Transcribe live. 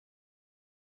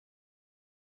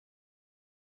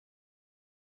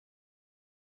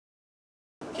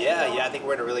Yeah, I think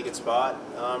we're in a really good spot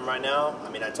right now. I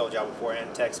mean, I told y'all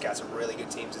beforehand, Tech's got some really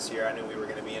good teams this year. I knew we were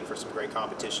going to be in for some great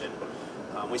competition.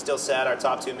 We still sat our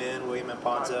top two men, William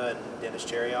Impanza and Dennis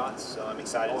Chariot, so I'm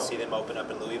excited to see them open up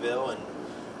in Louisville.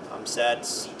 And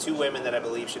sat two women that I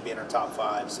believe should be in our top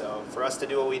five. So for us to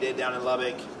do what we did down in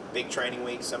Lubbock, big training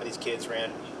week, some of these kids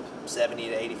ran 70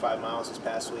 to 85 miles this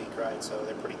past week, right? So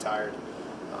they're pretty tired.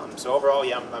 So overall,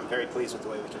 yeah, I'm very pleased with the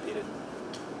way we competed.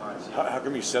 How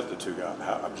come you set the two guys?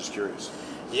 I'm just curious.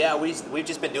 Yeah, we've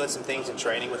just been doing some things in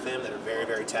training with them that are very,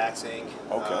 very taxing.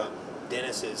 Okay.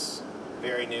 Dennis is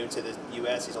very new to the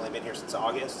U.S. He's only been here since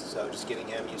August, so just getting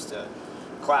him used to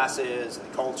classes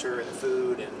and the culture and the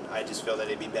food, and I just feel that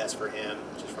it'd be best for him,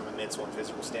 just from a mental and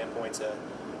physical standpoint,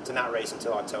 to not race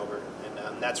until October.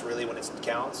 And that's really when it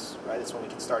counts, right? That's when we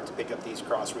can start to pick up these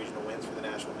cross-regional wins for the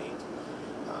national meet.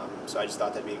 So I just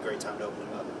thought that'd be a great time to open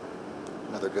him up.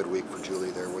 Another good week for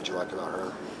Julie there. What'd you like about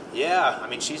her? Yeah, I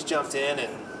mean, she's jumped in,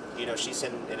 and she's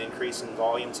seen an increase in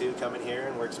volume too coming here,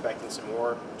 and we're expecting some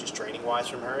more just training-wise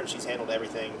from her, and she's handled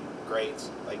everything great.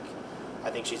 Like, I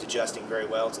think she's adjusting very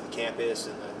well to the campus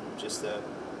and just the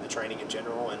training in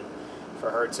general, and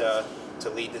for her to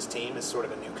lead this team as sort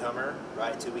of a newcomer,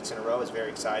 right, 2 weeks in a row is very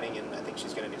exciting, and I think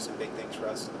she's going to do some big things for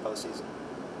us in the postseason.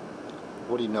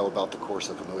 What do you know about the course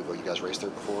up in Louisville? You guys raced there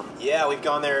before? Yeah, we've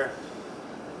gone there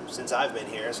since I've been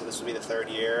here, so this will be the third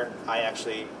year. I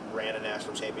actually ran a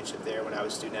national championship there when I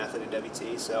was student athlete at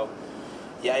WT. So,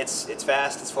 yeah, it's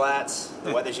fast, it's flat.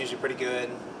 The weather's usually pretty good.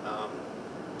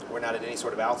 We're not at any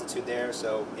sort of altitude there,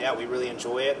 so yeah, we really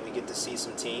enjoy it. We get to see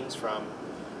some teams from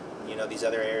these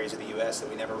other areas of the U.S. that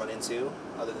we never run into,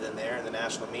 other than there in the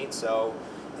national meet. So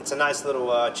it's a nice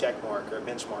little check mark or a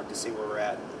benchmark to see where we're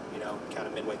at, kind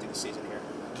of midway through the season here.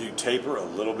 Do you taper a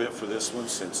little bit for this one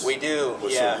since we do?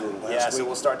 Yeah, so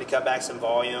we'll start to cut back some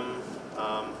volume.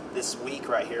 This week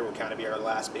right here will kind of be our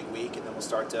last big week, and then we'll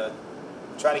start to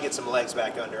try to get some legs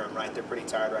back under them, right? They're pretty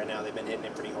tired right now. They've been hitting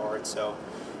it pretty hard. So,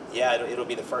 yeah, it'll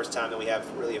be the first time that we have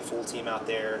really a full team out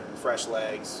there, fresh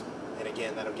legs, and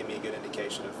again, that'll give me a good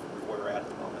indication of where we're at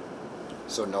the moment.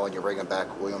 So knowing you're bringing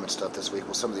back William and stuff this week,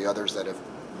 will some of the others that have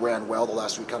ran well the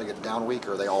last week kind of get a down week,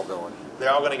 or are they all going?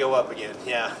 They're all going to go up again,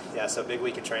 yeah. So big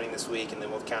week of training this week, and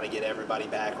then we'll kind of get everybody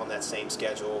back on that same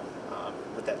schedule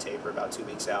with that taper about 2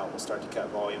 weeks out. We'll start to cut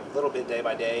volume a little bit day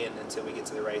by day and until we get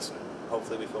to the race, and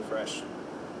hopefully we feel fresh.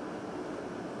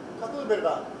 Talk a little bit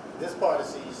about this part of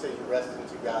the season. You say you're resting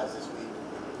two guys this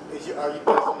week. Are you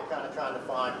personally kind of trying to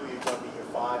find who you're going to be your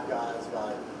five guys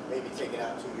by maybe taking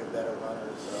out two of your better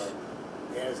runners?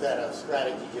 And is that a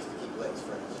strategy just to keep legs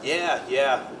fresh?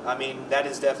 Yeah. I mean, that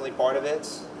is definitely part of it.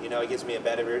 It gives me a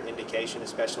better indication,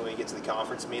 especially when we get to the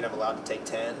conference meet. I'm allowed to take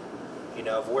 10,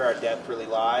 of where our depth really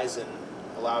lies, and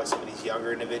allowing some of these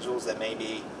younger individuals that may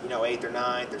be, 8th or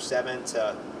 9th or 7th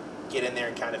to get in there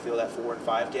and kind of feel that 4 and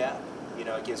 5 gap.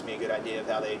 It gives me a good idea of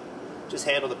how they just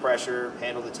handle the pressure,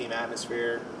 handle the team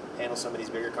atmosphere, handle some of these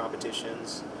bigger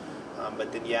competitions.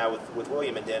 But then, yeah, with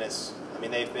William and Dennis, I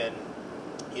mean, they've been,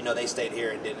 they stayed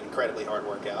here and did an incredibly hard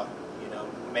workout.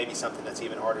 Maybe something that's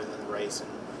even harder than the race, and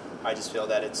I just feel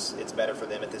that it's better for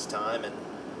them at this time. And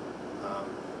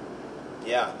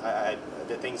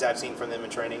the things I've seen from them in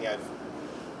training, I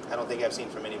don't think I've seen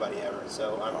from anybody ever.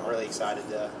 So I'm really excited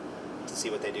to see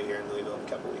what they do here in Louisville in a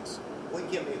couple weeks. When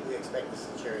can we expect this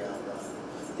to Chariot run?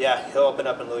 Yeah, he'll open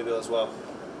up in Louisville as well.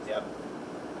 Yep.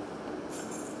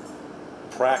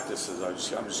 Practices,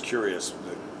 I'm just curious,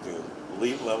 the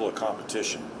elite level of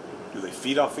competition, do they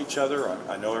feed off each other?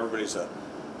 I know everybody's a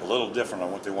little different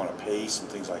on what they want to pace and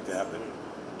things like that, but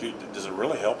does it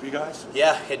really help you guys?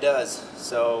 Yeah, it does.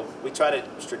 So we try to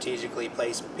strategically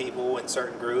place people in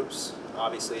certain groups.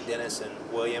 Obviously, Dennis and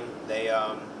William, they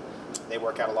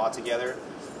work out a lot together.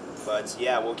 But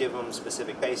yeah, we'll give them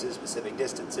specific paces, specific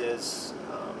distances,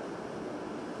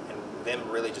 and them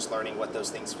really just learning what those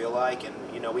things feel like. And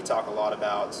we talk a lot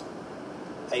about,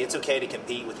 hey, it's okay to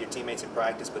compete with your teammates in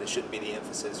practice, but it shouldn't be the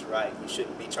emphasis, right? You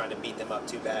shouldn't be trying to beat them up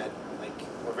too bad. Like,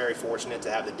 we're very fortunate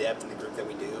to have the depth in the group that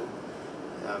we do.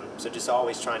 So just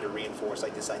always trying to reinforce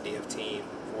like this idea of team.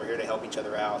 We're here to help each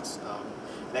other out.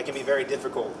 And that can be very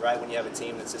difficult, right, when you have a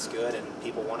team that's this good and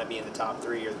people want to be in the top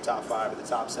 3 or the top 5 or the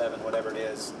top 7, whatever it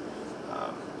is.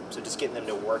 So just getting them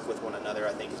to work with one another,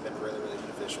 I think, has been really, really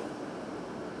beneficial.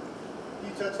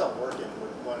 You touched on working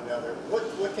with one another.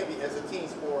 What can be, as a team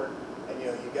sport, and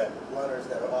you got runners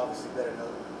that are obviously better than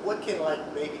others, what can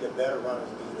maybe the better runners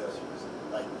do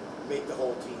to make the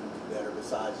whole team do better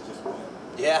besides just win?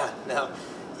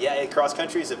 Cross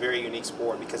country is a very unique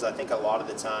sport because I think a lot of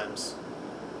the times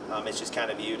it's just kind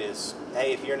of viewed as,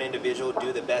 hey, if you're an individual,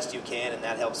 do the best you can, and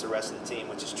that helps the rest of the team,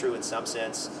 which is true in some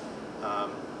sense.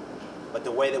 But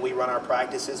the way that we run our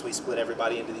practices, we split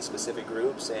everybody into these specific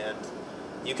groups, and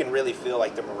you can really feel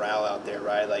like the morale out there,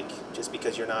 right? Like, just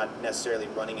because you're not necessarily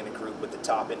running in a group with the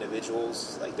top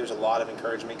individuals, like there's a lot of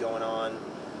encouragement going on,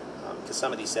 because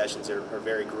some of these sessions are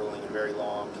very grueling and very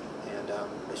long, and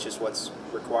it's just what's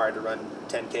required to run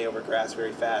 10K over grass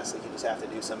very fast. Like, you just have to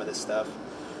do some of this stuff.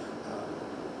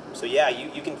 So yeah,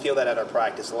 you can feel that at our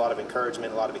practice, a lot of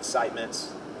encouragement, a lot of excitement,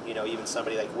 you know, even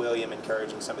somebody like William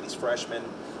encouraging some of these freshmen,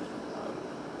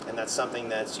 and that's something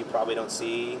that you probably don't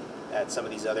see at some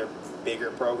of these other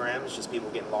bigger programs, just people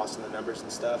getting lost in the numbers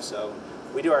and stuff. So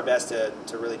we do our best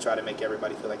to really try to make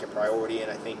everybody feel like a priority,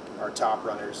 and I think our top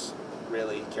runners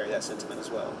really carry that sentiment as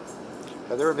well.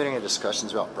 Have there been any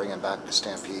discussions about bringing back the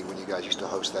Stampede when you guys used to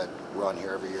host that run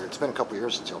here every year? It's been a couple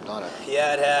years since you've done it.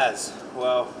 Yeah, it has.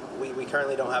 Well, we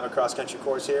currently don't have a cross-country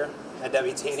course here at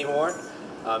WT anymore.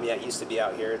 Yeah, it used to be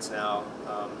out here. It's now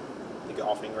the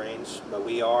golfing range. But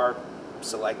we are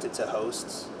selected to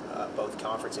host both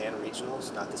conference and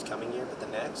regionals, not this coming year, but the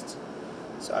next.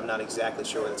 So I'm not exactly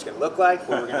sure what it's going to look like,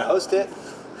 where we're going to host it.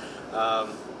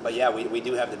 But yeah, we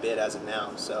do have the bid as of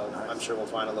now, so nice. I'm sure we'll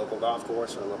find a local golf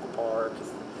course or a local park.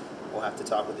 We'll have to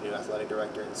talk with the new athletic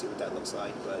director and see what that looks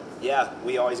like. But yeah,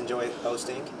 we always enjoy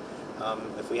hosting.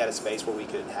 If we had a space where we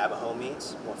could have a home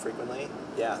meets more frequently,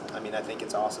 yeah, I mean, I think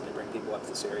it's awesome to bring people up to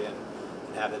this area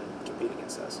and have them compete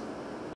against us.